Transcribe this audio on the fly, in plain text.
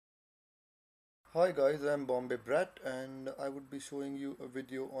Hi guys, I'm Bombay Brat and I would be showing you a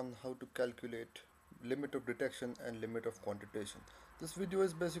video on how to calculate limit of detection and limit of quantitation. This video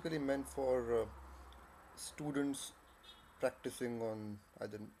is basically meant for students practicing on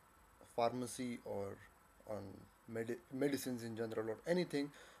either pharmacy or on medicines in general or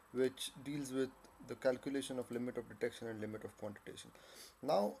anything which deals with the calculation of limit of detection and limit of quantitation.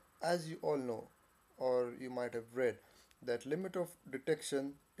 Now, as you all know, or you might have read, that limit of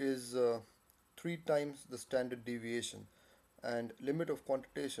detection is 3 times the standard deviation and limit of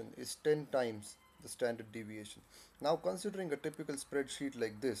quantitation is 10 times the standard deviation. Now, considering a typical spreadsheet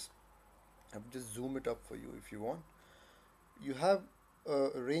like this, I'll just zoom it up for you if you want. You have a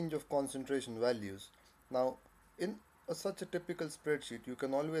range of concentration values. Now, in such a typical spreadsheet, you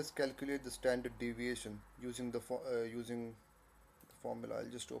can always calculate the standard deviation using using the formula.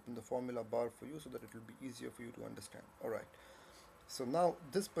 I'll just open the formula bar for you so that it will be easier for you to understand. All right. So now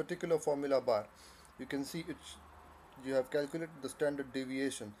this particular formula bar, you can see you have calculated the standard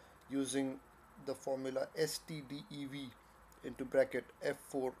deviation using the formula STDEV into bracket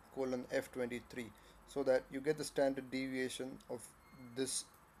F4 colon F23 so that you get the standard deviation of this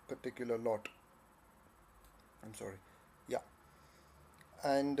particular lot. I'm sorry. Yeah.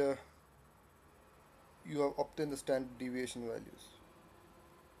 And you have obtained the standard deviation values.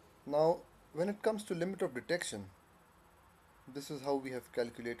 Now, when it comes to limit of detection, this is how we have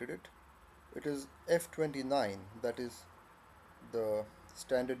calculated it. It is F29, that is the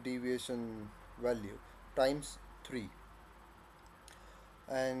standard deviation value, times 3.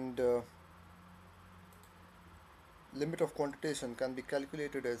 And limit of quantitation can be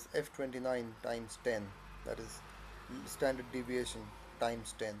calculated as F29 times 10, that is standard deviation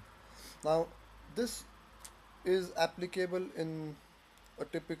times 10. Now, this is applicable in a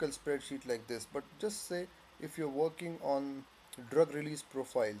typical spreadsheet like this, but just say if you're working on drug release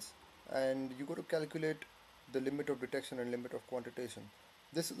profiles and you go to calculate the limit of detection and limit of quantitation.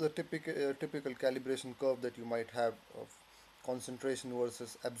 This is a typical calibration curve that you might have of concentration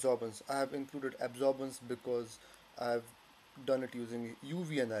versus absorbance. I have included absorbance because I've done it using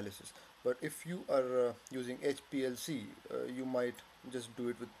UV analysis. But if you are using HPLC, you might just do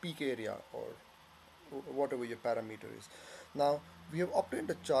it with peak area or whatever your parameter is. Now we have obtained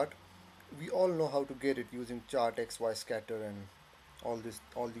a chart. We all know how to get it using chart, XY scatter, and all these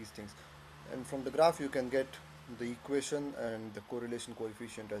things. And from the graph you can get the equation and the correlation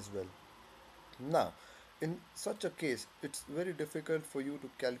coefficient as well. Now, in such a case, it's very difficult for you to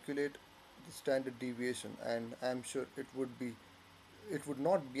calculate the standard deviation, and I'm sure it would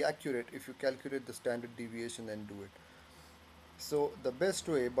not be accurate if you calculate the standard deviation and do it. So the best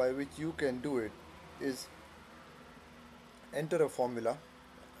way by which you can do it is enter a formula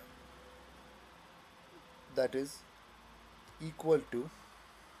that is equal to,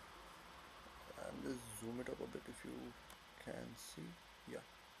 and just zoom it up a bit if you can see, yeah,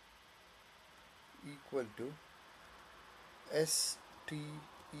 equal to STEYX,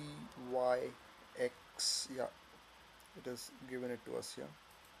 yeah, it has given it to us here.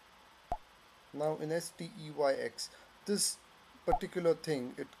 Now in STEYX, this particular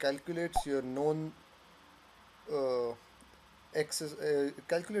thing, it calculates your known uh, x's, it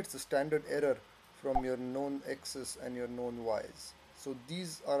calculates the standard error from your known x's and your known y's. So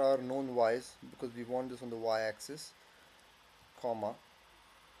these are our known y's because we want this on the y-axis, comma,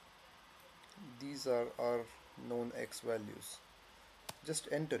 these are our known x values. Just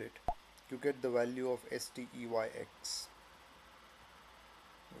enter it. You get the value of STEYX.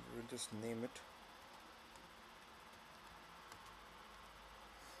 We'll just name it.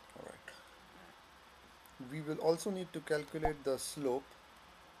 Alright. We will also need to calculate the slope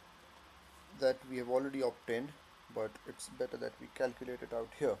that we have already obtained, but it's better that we calculate it out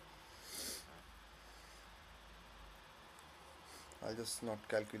here. I'll just not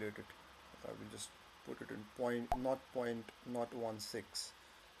calculate it. I will just put it in point not 16, not point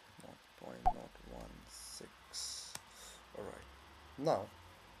not 16. Alright. Now,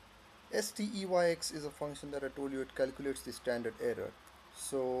 STEYX is a function that I told you, it calculates the standard error.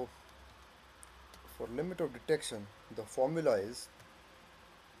 So for limit of detection, the formula is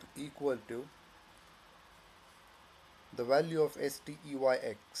equal to the value of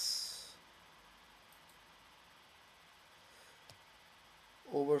STEYX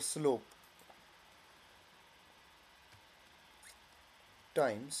over slope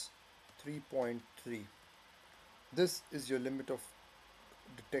times 3.3. This is your limit of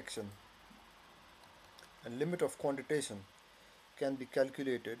detection, and limit of quantitation can be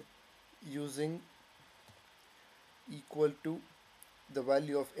calculated using equal to the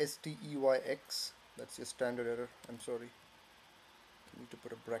value of STEYX, that's your standard error, I'm sorry, I need to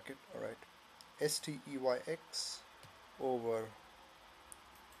put a bracket, alright, steyx over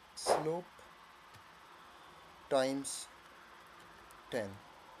slope times 10.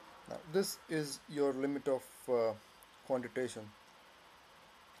 Now this is your limit of quantitation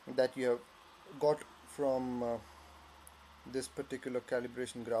that you have got from this particular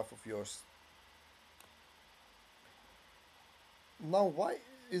calibration graph of yours. Now, why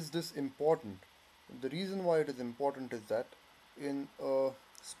is this important? The reason why it is important is that in a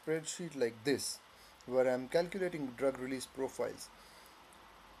spreadsheet like this, where I'm calculating drug release profiles,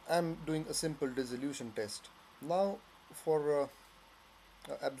 I'm doing a simple dissolution test. Now, for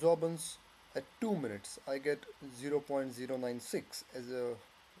absorbance at 2 minutes, I get 0.096 as a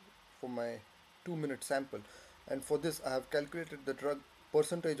for my 2-minute sample, and for this I have calculated the drug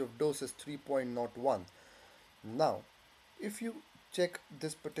percentage of dose is 3.01. Now, if you check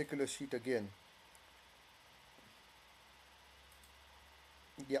this particular sheet again,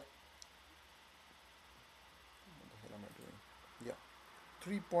 yeah, what the hell am I doing? Yeah,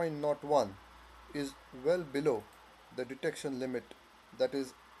 3.01 is well below the detection limit, that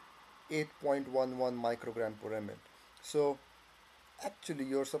is 8.11 microgram per ml. So actually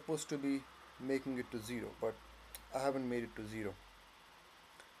you're supposed to be making it to zero, but I haven't made it to zero.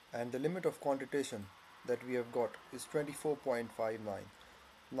 And the limit of quantitation that we have got is 24.59.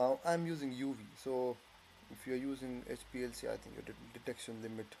 Now I'm using UV, so if you're using HPLC, I think your detection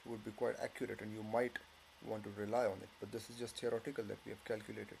limit would be quite accurate and you might want to rely on it, but this is just theoretical that we have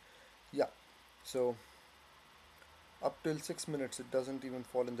calculated. Yeah, so up till 6 minutes it doesn't even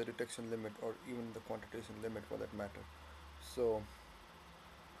fall in the detection limit or even the quantitation limit for that matter. So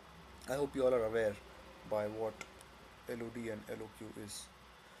I hope you all are aware by what LOD and LOQ is.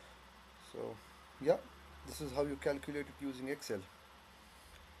 So yeah, this is how you calculate it using Excel.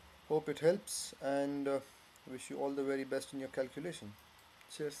 Hope it helps, and wish you all the very best in your calculation.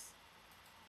 Cheers.